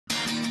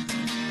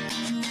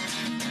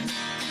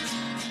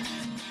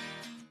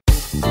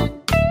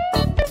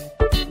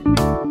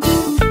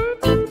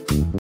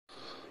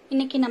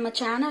இன்னைக்கு நம்ம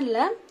சேனல்ல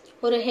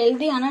ஒரு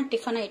ஹெல்தியான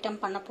டிஃபன் ஐட்டம்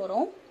பண்ண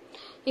போறோம்.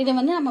 இது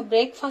வந்து நம்ம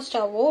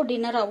பிரேக்ஃபாஸ்டாவோ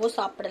டின்னராவோ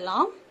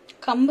சாப்பிடலாம்.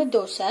 கம்பு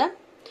தோசை.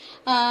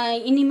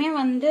 இனிமே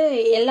வந்து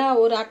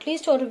ஒரு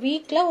அட்லீஸ்ட் ஒரு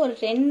வீக்ல ஒரு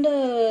 2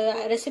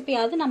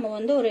 ரெசிபியாவது நம்ம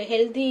வந்து ஒரு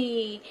ஹெல்தி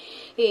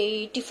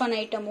டிஃபன்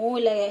ஐட்டமோ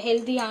இல்ல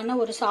ஹெல்தியான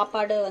ஒரு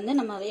சாப்பாடு வந்து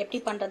நம்ம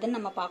எப்படி பண்றதுன்னு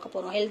நம்ம பார்க்க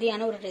போறோம்.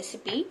 ஹெல்தியான ஒரு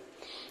ரெசிபி.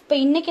 இப்போ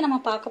இன்னைக்கு நம்ம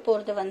பார்க்க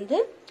போறது வந்து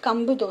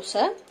கம்பு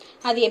தோசை.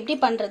 அது எப்படி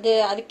பண்றது,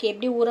 அதுக்கு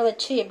எப்படி ஊற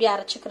வச்சு எப்படி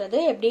அரைச்சுக்கிறது,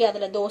 எப்படி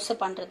அதுல தோசை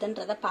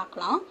பண்றதுன்றத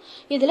பார்க்கலாம்.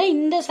 இதுல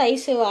இந்த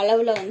சைஸ்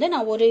அளவுல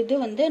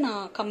வந்து நான்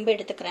கம்பு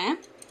எடுத்துக்கிறேன்.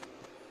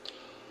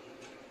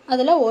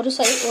 அதுல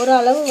ஒரு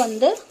அளவு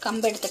வந்து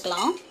கம்பு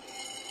எடுத்துக்கலாம்.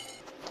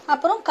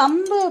 அப்புறம்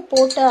கம்பு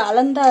போட்ட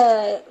அளந்த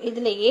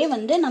இதுலயே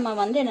வந்து நம்ம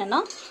வந்து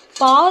என்னன்னா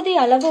பாதி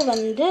அளவு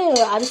வந்து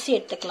அரிசி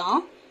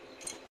எடுத்துக்கலாம்.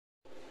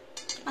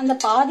 அந்த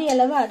பாதி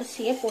அளவு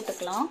அரிசியை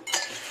போட்டுக்கலாம்.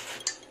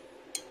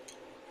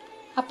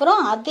 அப்புறம்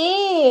அதே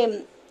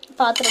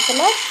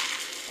பாத்திரத்துல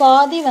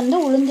பாதி வந்து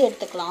உளுந்து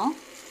எடுத்துக்கலாம்.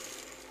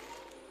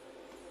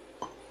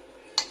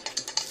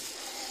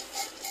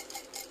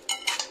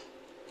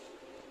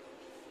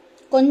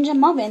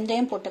 கொஞ்சமா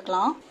வெந்தயம்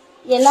போட்டுக்கலாம்.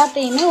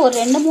 எல்லாத்தையுமே ஒரு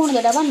 2-3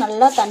 தடவை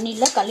நல்லா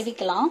தண்ணியில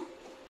கழுவிக்கலாம்.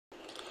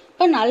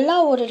 இப்போ நல்லா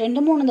ஒரு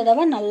 2-3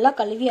 தடவை நல்லா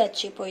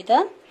கழுவியாச்சு.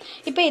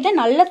 இப்போ இதை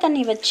நல்ல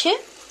தண்ணி வச்சு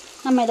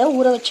நம்ம இதை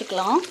ஊற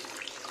வச்சுக்கலாம்.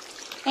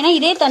 ஏன்னா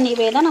இதே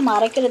தண்ணியவே தான் நம்ம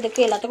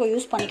அரைக்கிறதுக்கு எல்லாத்துக்கும்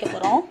யூஸ் பண்ணிக்க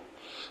போகிறோம்.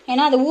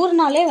 ஏன்னா அது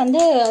ஊறினாலே வந்து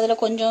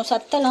அதில் கொஞ்சம்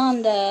சத்தெல்லாம்,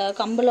 அந்த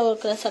கம்பில்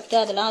இருக்கிற சத்து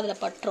அதெல்லாம்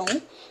அதில் பட்டுரும்.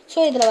 ஸோ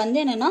இதில் வந்து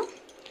என்னென்னா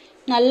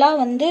நல்லா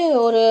வந்து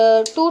ஒரு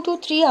 2 to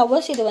 3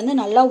 hours இது வந்து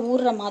நல்லா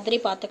ஊறுற மாதிரி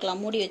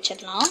பார்த்துக்கலாம். மூடி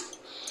வச்சிடலாம்.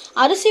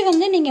 அரிசி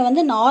வந்து நீங்கள்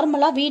வந்து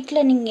நார்மலாக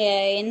வீட்டில்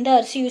நீங்கள் எந்த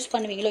அரிசி யூஸ்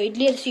பண்ணுவீங்களோ,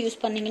 இட்லி அரிசி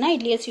யூஸ் பண்ணிங்கன்னா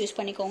இட்லி அரிசி யூஸ்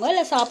பண்ணிக்கோங்க.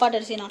 இல்லை சாப்பாடு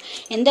அரிசினாலும்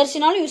எந்த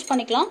அரிசினாலும் யூஸ்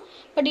பண்ணிக்கலாம்.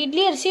 பட்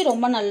இட்லி அரிசி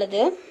ரொம்ப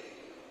நல்லது.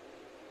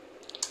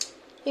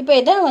 இப்போ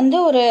இதை வந்து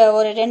ஒரு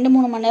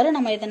 2-3 மணி நேரம்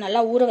நம்ம இதை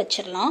நல்லா ஊற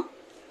வச்சிடலாம்.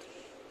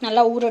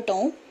 நல்லா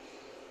ஊறட்டும்.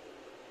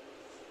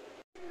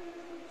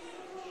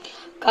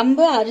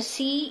 கம்பு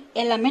அரிசி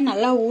எல்லாமே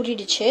நல்லா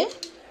ஊறிடுச்சு.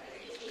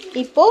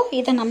 இப்போ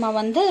இதை நம்ம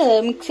வந்து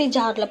மிக்ஸி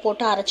ஜார்ல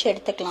போட்டு அரைச்சி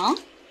எடுத்துக்கலாம்.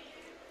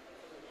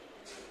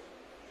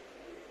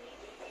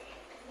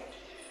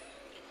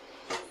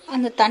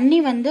 அந்த தண்ணி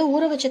வந்து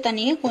ஊற வச்ச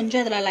தண்ணியை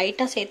கொஞ்சம் இதில்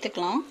லைட்டாக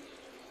சேர்த்துக்கலாம்.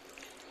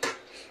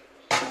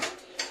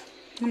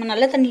 நம்ம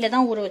நல்ல தண்ணியில்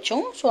தான் ஊற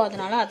வச்சோம். ஸோ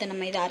அதனால அதை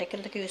நம்ம இதை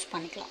அரைக்கிறதுக்கு யூஸ்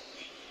பண்ணிக்கலாம்.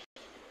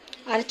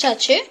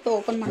 அரைச்சாச்சு. இப்போ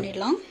ஓப்பன்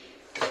பண்ணிடலாம்.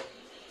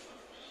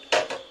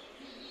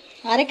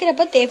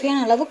 அரைக்கிறப்ப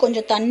தேவையான அளவு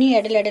கொஞ்சம் தண்ணி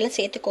இடையில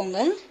சேர்த்துக்கோங்க.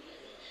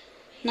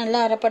 நல்லா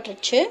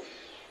அரைப்பட்டுருச்சு.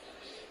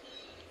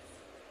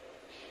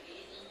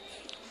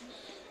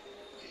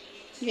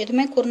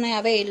 எதுவுமே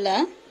குருணையாகவே இல்லை.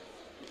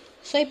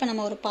 ஸோ இப்போ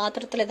நம்ம ஒரு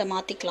பாத்திரத்தில் இதை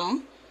மாற்றிக்கலாம்.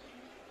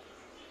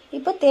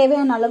 இப்போ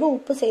தேவையான அளவு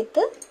உப்பு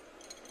சேர்த்து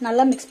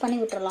நல்லா மிக்ஸ் பண்ணி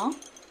விட்டுறலாம்.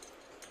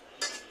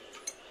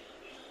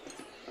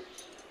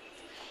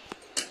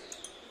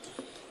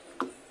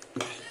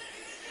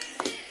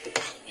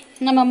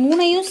 நம்ம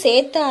 3ஐயும்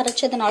சேர்த்து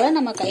அரைச்சதுனால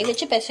நம்ம கை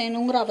வச்சு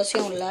பிசையணுங்கிற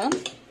அவசியம் இல்லை.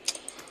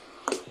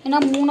 ஏன்னா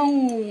 3ம்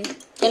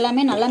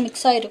எல்லாமே நல்லா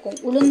மிக்ஸ் ஆகிருக்கும்.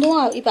 உளுந்தும்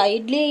இப்போ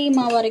இட்லி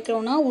மாவு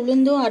அரைக்கிறோன்னா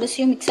உளுந்தும்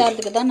அரிசியும் மிக்ஸ்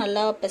ஆகிறதுக்கு தான்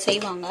நல்லா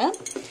பிசைவாங்க.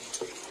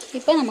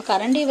 இப்போ நம்ம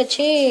கரண்டி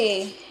வச்சே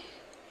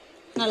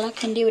நல்லா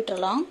கிண்டி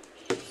விட்டுறலாம்.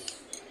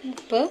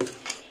 இப்போ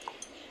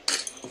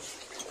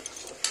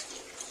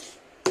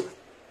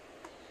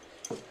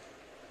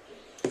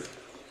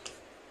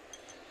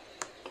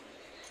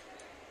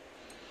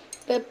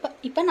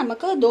இப்போ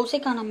நமக்கு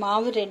தோசைக்கான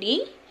மாவு ரெடி.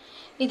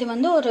 இது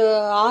வந்து ஒரு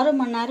 6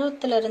 மணி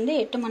நேரத்துலேருந்து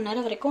 8 மணி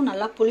நேரம் வரைக்கும்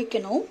நல்லா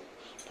புளிக்கணும்.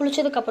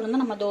 புளிச்சதுக்கப்புறம்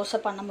தான் நம்ம தோசை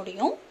பண்ண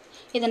முடியும்.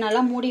 இதை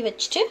நல்லா மூடி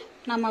வச்சுட்டு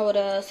நம்ம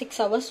ஒரு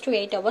 6 hours to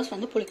 8 hours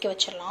வந்து புளிக்க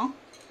வச்சிடலாம்.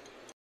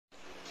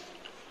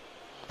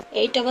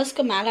 8 hours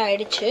மேலே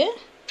ஆயிடுச்சு.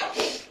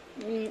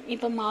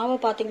 இப்போ மாவை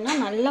பார்த்தீங்கன்னா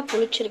நல்லா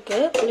புளிச்சிருக்கு.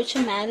 புளிச்சு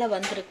மேலே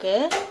வந்திருக்கு.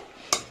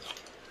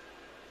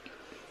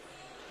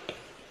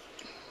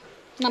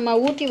 நம்ம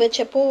ஊற்றி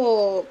வச்சப்போ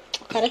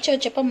கரைச்சி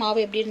வச்சப்போ மாவு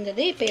எப்படி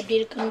இருந்தது, இப்போ எப்படி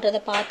இருக்குன்றதை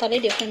பார்த்தாலே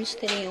டிஃப்ரென்ஸ்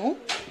தெரியும்.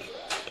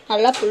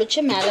 நல்லா புளிச்சு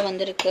மேலே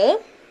வந்திருக்கு.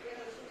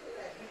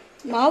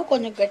 மாவு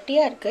கொஞ்சம்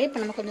கட்டியாக இருக்குது. இப்போ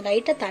நம்ம கொஞ்சம்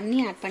லைட்டாக தண்ணி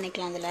ஆட்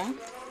பண்ணிக்கலாம். அதில்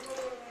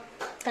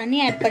தண்ணி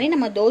ஆட் பண்ணி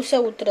நம்ம தோசை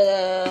ஊற்றுற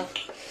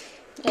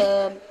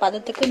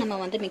பதத்துக்கு நம்ம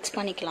வந்து மிக்ஸ்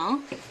பண்ணிக்கலாம்.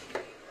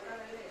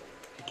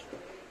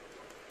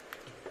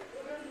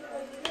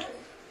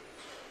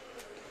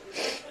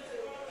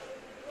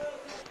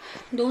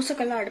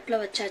 தோசைக்கெல்லாம்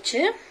அடுப்பில்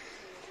வச்சாச்சு.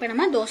 இப்போ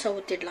நம்ம தோசை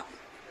ஊற்றிடலாம்.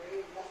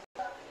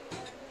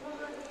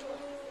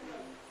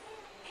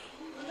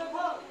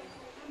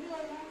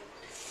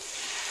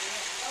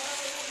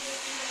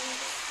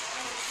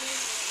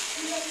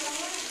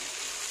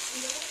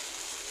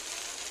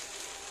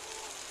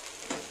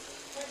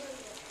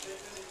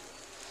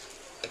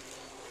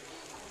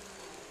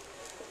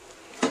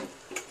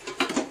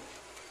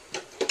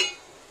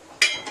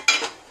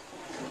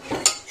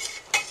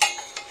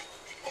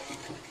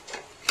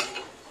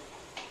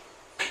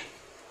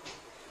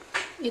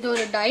 இது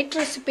ஒரு டயட்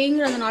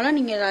ரெசிபிங்கிறதுனால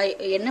நீங்கள்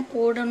என்ன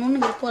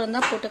போடணும்னு விருப்பம்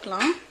இருந்தால்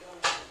போட்டுக்கலாம்.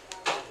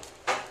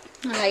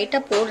 நான்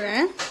லைட்டாக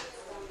போடுறேன்.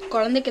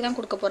 குழந்தைக்கு தான்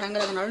கொடுக்க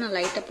போகிறாங்கிறதுனால நான்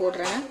லைட்டாக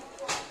போடுறேன்.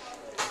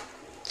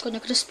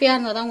 கொஞ்சம் கிறிஸ்பியாக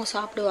இருந்தால் தான் அவங்க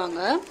சாப்பிடுவாங்க.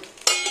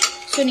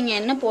 ஸோ நீங்கள்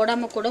எண்ணெய்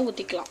போடாமல் கூட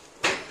ஊற்றிக்கலாம்.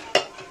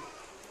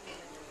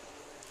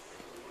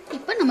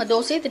 இப்போ நம்ம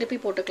தோசையை திருப்பி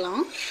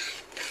போட்டுக்கலாம்.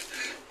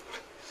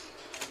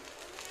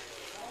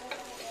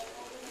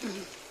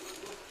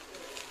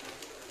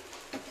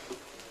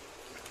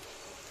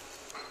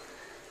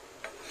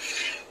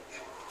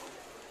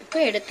 இப்போ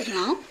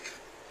எடுத்துடலாம்.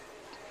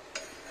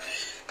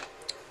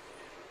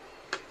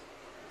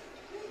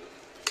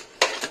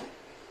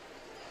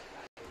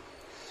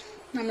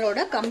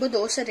 நம்மளோட கம்பு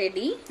தோசை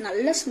ரெடி.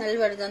 நல்ல ஸ்மெல்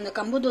வருது. அந்த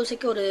கம்பு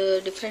தோசைக்கு ஒரு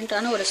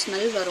டிஃப்ரெண்ட்டான ஒரு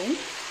ஸ்மெல் வரும்.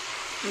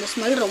 அந்த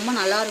ஸ்மெல் ரொம்ப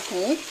நல்லா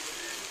இருக்கும்.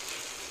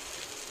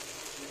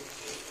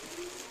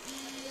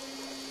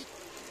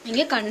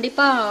 நீங்க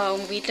கண்டிப்பா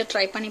உங்க வீட்டில்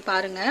ட்ரை பண்ணி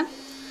பாருங்க.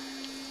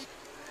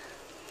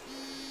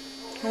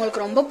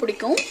 உங்களுக்கு ரொம்ப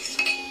பிடிக்கும்.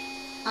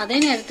 அதே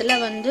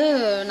நேரத்தில் வந்து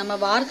நம்ம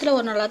வாரத்தில்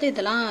ஒரு நாளாவது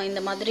இதெல்லாம்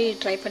இந்த மாதிரி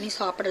ட்ரை பண்ணி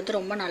சாப்பிட்றது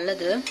ரொம்ப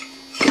நல்லது.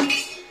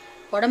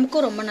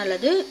 உடம்புக்கும் ரொம்ப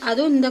நல்லது.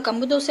 அதுவும் இந்த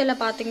கம்பு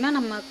தோசையில் பார்த்தீங்கன்னா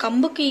நம்ம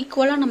கம்புக்கு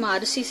ஈக்குவலாக நம்ம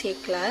அரிசி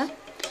சேர்க்கல.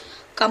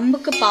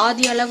 கம்புக்கு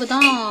பாதி அளவு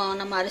தான்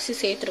நம்ம அரிசி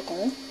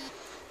சேர்த்துருக்கோம்.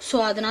 ஸோ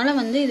அதனால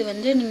வந்து இது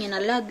வந்து நீங்கள்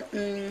நல்லா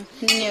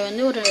நீங்கள்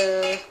வந்து ஒரு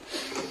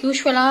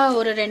யூஸ்வலாக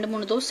ஒரு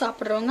 2-3 தோசை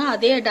சாப்பிட்றவங்க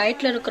அதே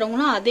டயட்டில்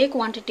இருக்கிறவங்களும் அதே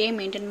குவான்டிட்டியை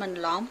மெயின்டைன்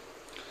பண்ணலாம்.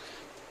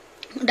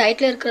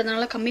 டயட்டில்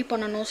இருக்கிறதுனால கம்மி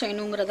பண்ணணும்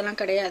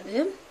செய்யணுங்கிறதெல்லாம் கிடையாது.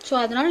 ஸோ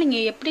அதனால்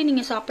நீங்கள் எப்படி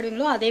நீங்கள்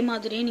சாப்பிடுவீங்களோ அதே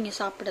மாதிரியே நீங்கள்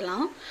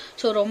சாப்பிடலாம்.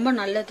 ஸோ ரொம்ப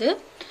நல்லது.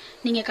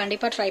 நீங்கள்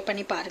கண்டிப்பாக ட்ரை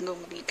பண்ணி பாருங்கள்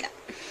உங்கள் வீட்டில்.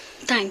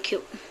 தேங்க்யூ.